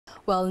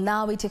Well,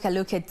 now we take a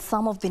look at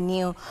some of the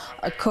new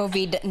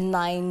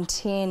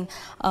COVID-19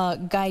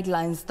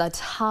 guidelines that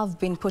have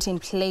been put in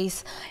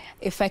place,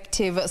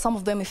 some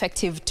of them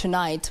effective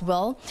tonight.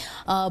 Well,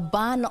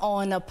 ban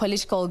on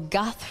political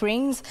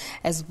gatherings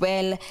as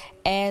well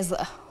as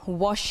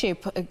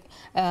worship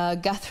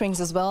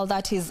gatherings as well.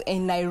 That is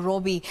in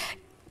Nairobi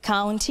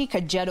County,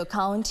 Kajiado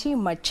County,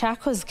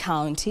 Machakos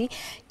County,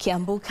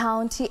 Kiambu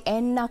County,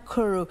 and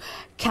Nakuru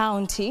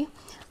County.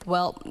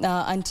 Well,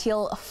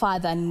 until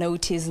further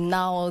notice.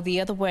 Now,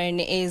 the other one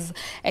is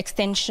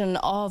extension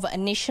of a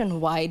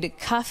nationwide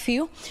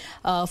curfew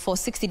for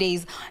 60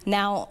 days.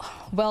 Now,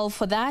 well,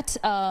 for that,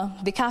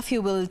 the curfew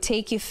will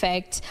take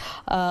effect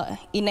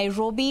in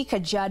Nairobi,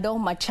 Kajiado,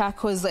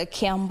 Machakos,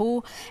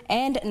 Kiambu,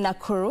 and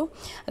Nakuru.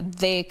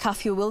 The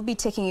curfew will be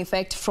taking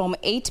effect from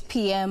 8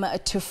 p.m.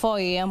 to 4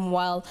 a.m.,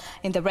 while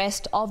in the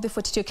rest of the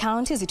 42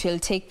 counties, it will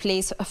take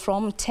place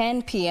from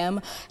 10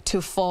 p.m.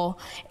 to 4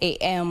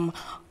 a.m.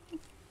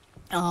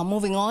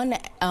 Moving on,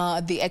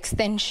 the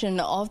extension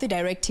of the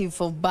directive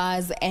for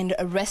bars and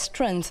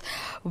restaurants,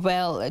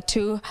 well,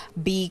 to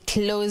be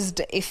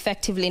closed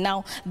effectively.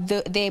 Now,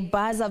 the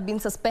bars have been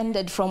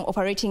suspended from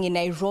operating in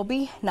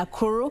Nairobi,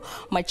 Nakuru,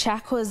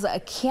 Machakos,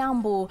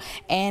 Kiambu,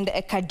 and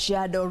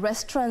Kajiado.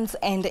 Restaurants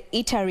and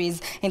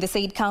eateries in the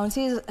said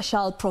counties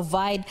shall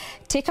provide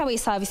takeaway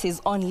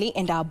services only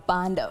and are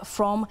banned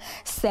from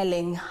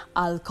selling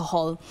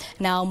alcohol.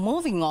 Now,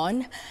 moving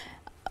on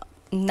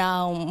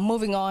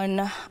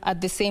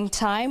at the same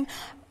time,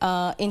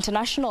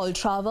 international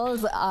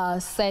travels are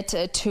set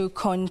to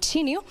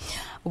continue,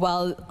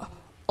 while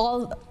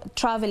all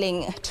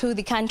traveling to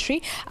the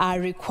country are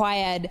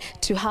required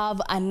to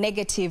have a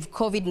negative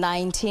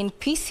COVID-19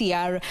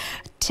 PCR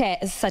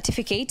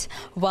certificate,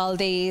 while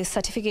the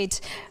certificate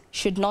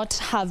should not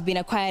have been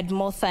acquired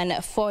more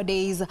than 4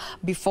 days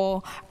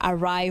before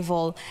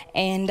arrival.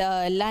 And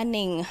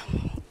learning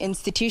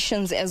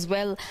institutions as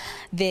well,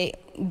 the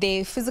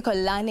physical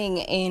learning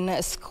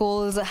in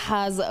schools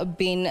has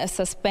been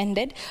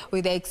suspended,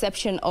 with the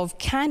exception of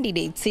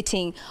candidates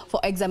sitting for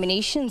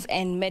examinations,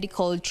 and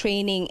medical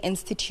training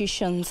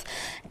institutions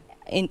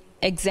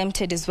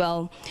exempted as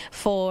well.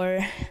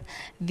 For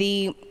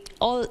the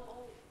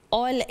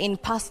all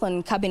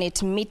in-person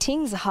cabinet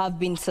meetings have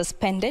been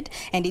suspended,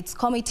 and its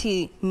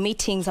committee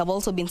meetings have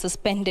also been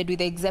suspended, with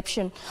the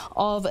exception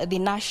of the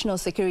National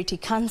Security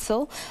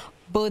Council,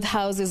 both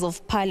houses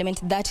of parliament,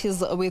 that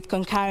is with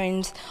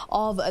concurrence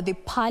of the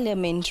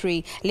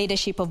parliamentary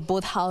leadership of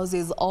both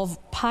houses of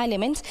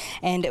parliament,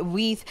 and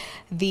with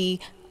the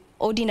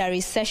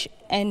ordinary session,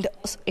 and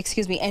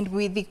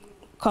with the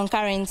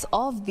concurrence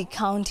of the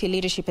county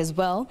leadership as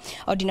well.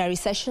 Ordinary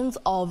sessions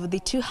of the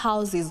two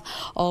houses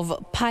of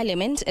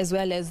parliament, as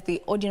well as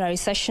the ordinary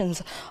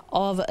sessions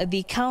of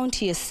the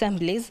county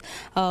assemblies,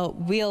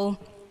 will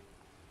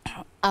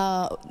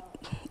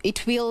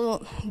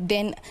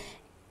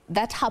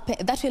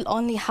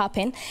only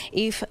happen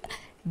if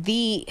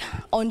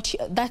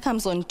that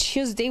comes on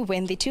Tuesday,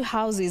 when the two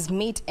houses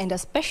meet and a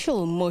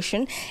special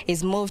motion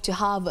is moved to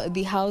have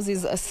the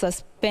houses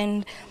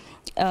suspend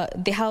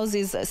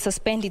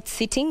its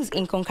sittings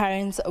in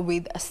concurrence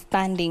with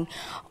standing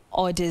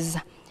orders.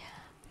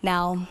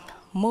 Now,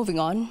 moving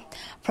on,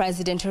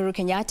 President Uhuru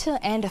Kenyatta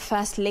and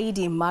First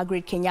Lady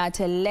Margaret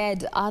Kenyatta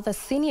led other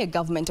senior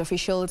government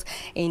officials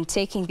in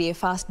taking their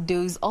first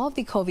dose of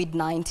the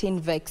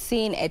COVID-19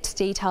 vaccine at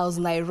State House,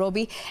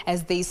 Nairobi,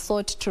 as they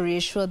sought to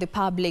reassure the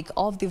public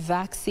of the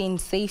vaccine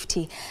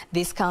safety.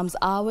 This comes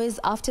hours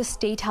after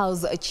State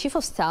House Chief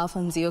of Staff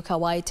Nzioka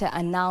Waita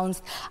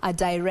announced a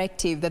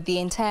directive that the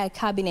entire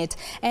cabinet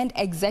and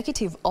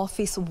executive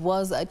office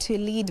was to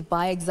lead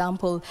by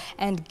example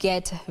and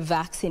get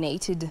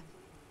vaccinated.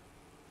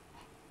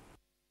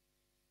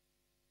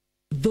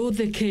 Though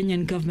the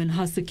Kenyan government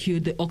has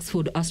secured the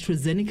Oxford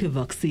AstraZeneca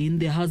vaccine,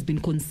 there has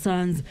been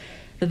concerns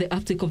that the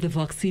uptake of the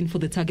vaccine for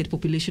the target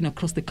population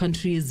across the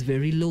country is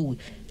very low.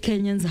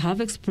 Kenyans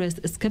have expressed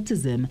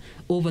skepticism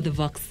over the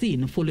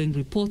vaccine following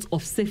reports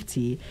of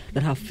safety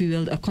that have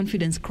fueled a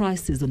confidence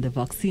crisis on the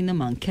vaccine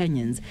among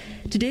Kenyans.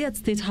 Today at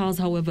State House,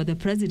 however, the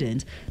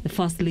President, the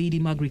First Lady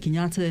Margaret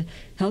Kenyatta,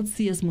 Health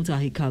CS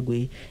Mutahi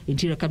Kagwe,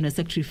 Interior Cabinet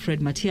Secretary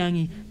Fred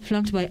Matiang'i,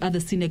 flanked by other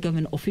senior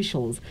government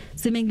officials,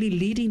 seemingly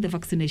leading the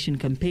vaccination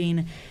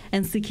campaign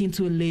and seeking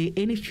to allay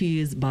any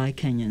fears by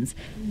Kenyans.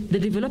 The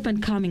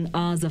development coming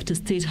hours after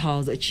State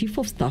House Chief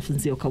of Staff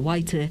Nzioka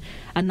Waita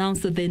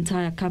announced that the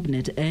entire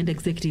cabinet and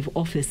executive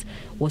office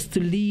was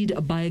to lead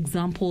by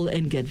example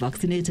and get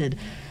vaccinated.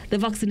 The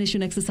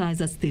vaccination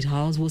exercise at State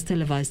House was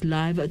televised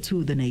live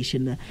to the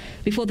nation.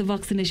 Before the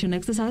vaccination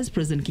exercise,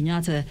 President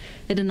Kenyatta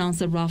had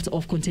announced a raft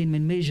of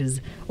containment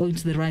measures owing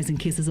to the rising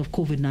cases of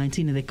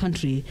COVID-19 in the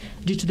country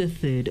due to the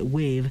third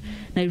wave.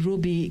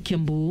 Nairobi,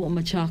 Kiambu,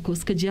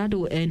 Machakos,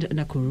 Kajiado and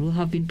Nakuru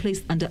have been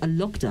placed under a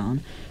lockdown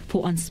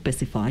for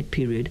unspecified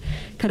period.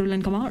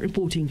 Caroline Kamar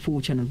reporting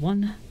for Channel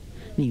 1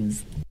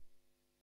 News.